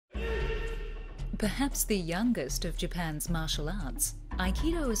Perhaps the youngest of Japan's martial arts,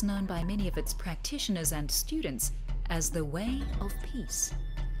 Aikido is known by many of its practitioners and students as the way of peace.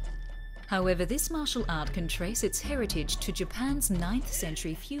 However, this martial art can trace its heritage to Japan's 9th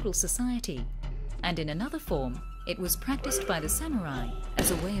century feudal society, and in another form, it was practiced by the samurai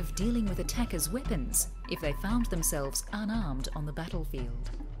as a way of dealing with attackers' weapons if they found themselves unarmed on the battlefield.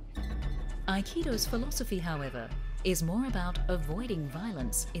 Aikido's philosophy, however, is more about avoiding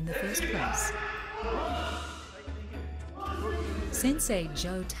violence in the first place. Sensei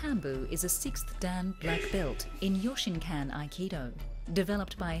Joe Tambu is a 6th Dan black belt in Yoshinkan Aikido,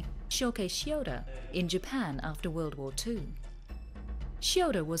 developed by Shoukei Shioda in Japan after World War II.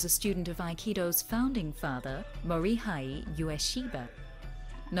 Shioda was a student of Aikido's founding father, Morihei Ueshiba,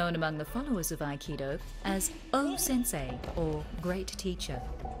 known among the followers of Aikido as O-sensei, or Great Teacher.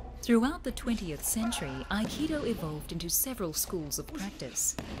 Throughout the 20th century, Aikido evolved into several schools of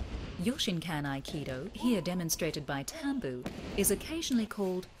practice. Yoshinkan Aikido, here demonstrated by Tambu, is occasionally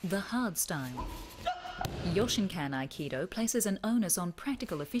called the hard style. Yoshinkan Aikido places an onus on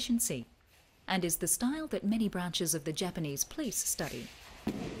practical efficiency and is the style that many branches of the Japanese police study.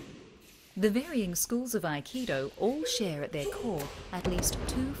 The varying schools of Aikido all share at their core at least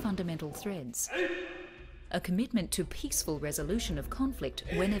 2 fundamental threads: a commitment to peaceful resolution of conflict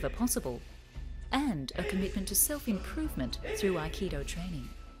whenever possible, and a commitment to self-improvement through Aikido training.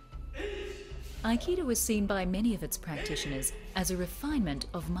 Aikido is seen by many of its practitioners as a refinement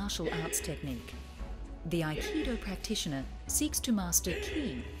of martial arts technique. The Aikido practitioner seeks to master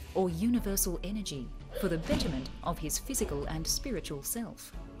ki, or universal energy, for the betterment of his physical and spiritual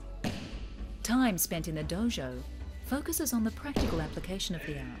self. Time spent in the dojo focuses on the practical application of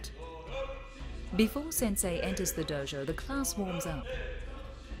the art. Before sensei enters the dojo, the class warms up.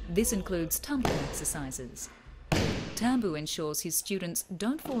 This includes tumbling exercises. Tambu ensures his students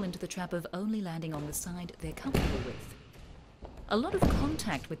don't fall into the trap of only landing on the side they're comfortable with. A lot of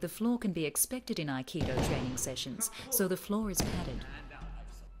contact with the floor can be expected in Aikido training sessions, so the floor is padded.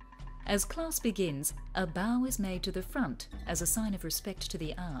 As class begins, a bow is made to the front as a sign of respect to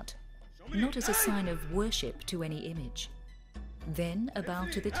the art, not as a sign of worship to any image. Then a bow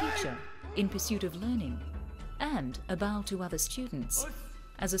to the teacher in pursuit of learning, and a bow to other students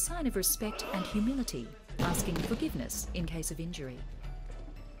as a sign of respect and humility, asking forgiveness in case of injury.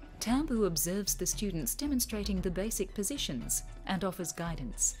 Tambu observes the students demonstrating the basic positions and offers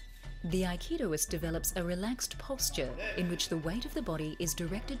guidance. The Aikidoist develops a relaxed posture in which the weight of the body is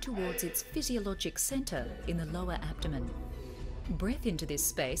directed towards its physiologic center in the lower abdomen. Breath into this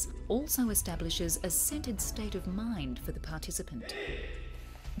space also establishes a centered state of mind for the participant.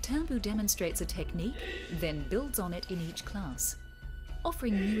 Tambu demonstrates a technique, then builds on it in each class,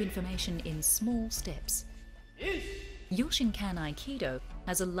 offering new information in small steps. Yoshinkan Aikido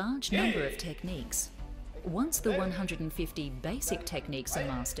has a large number of techniques. Once the 150 basic techniques are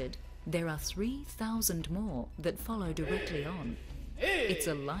mastered, there are 3,000 more that follow directly on. It's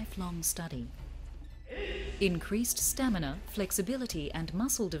a lifelong study. Increased stamina, flexibility and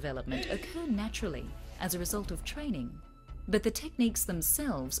muscle development occur naturally as a result of training, but the techniques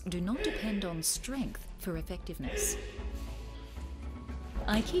themselves do not depend on strength for effectiveness.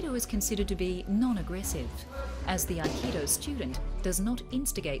 Aikido is considered to be non-aggressive, as the Aikido student does not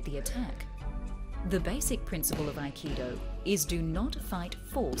instigate the attack. The basic principle of Aikido is do not fight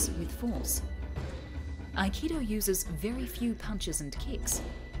force with force. Aikido uses very few punches and kicks.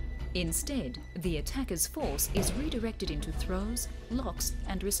 Instead, the attacker's force is redirected into throws, locks,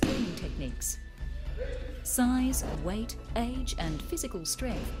 and restraining techniques. Size, weight, age, and physical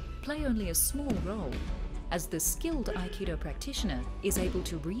strength play only a small role, as the skilled Aikido practitioner is able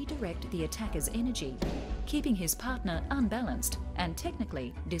to redirect the attacker's energy, keeping his partner unbalanced and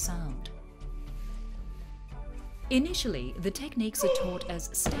technically disarmed. Initially, the techniques are taught as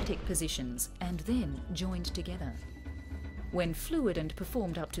static positions and then joined together. When fluid and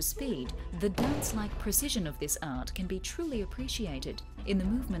performed up to speed, the dance-like precision of this art can be truly appreciated in the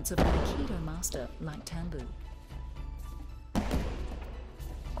movements of an Aikido master like Tambu.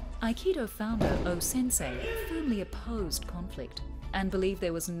 Aikido founder O-sensei firmly opposed conflict and believed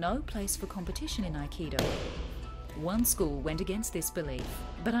there was no place for competition in Aikido. One school went against this belief,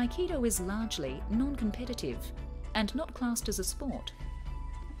 but Aikido is largely non-competitive and not classed as a sport.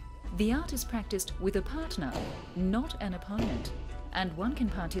 The art is practiced with a partner, not an opponent, and one can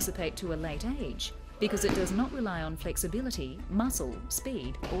participate to a late age because it does not rely on flexibility, muscle,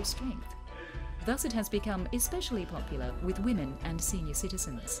 speed, or strength. Thus it has become especially popular with women and senior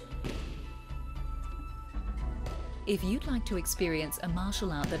citizens. If you'd like to experience a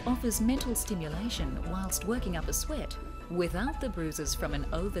martial art that offers mental stimulation whilst working up a sweat, Without the bruises from an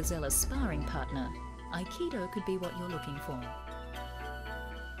overzealous sparring partner, Aikido could be what you're looking for.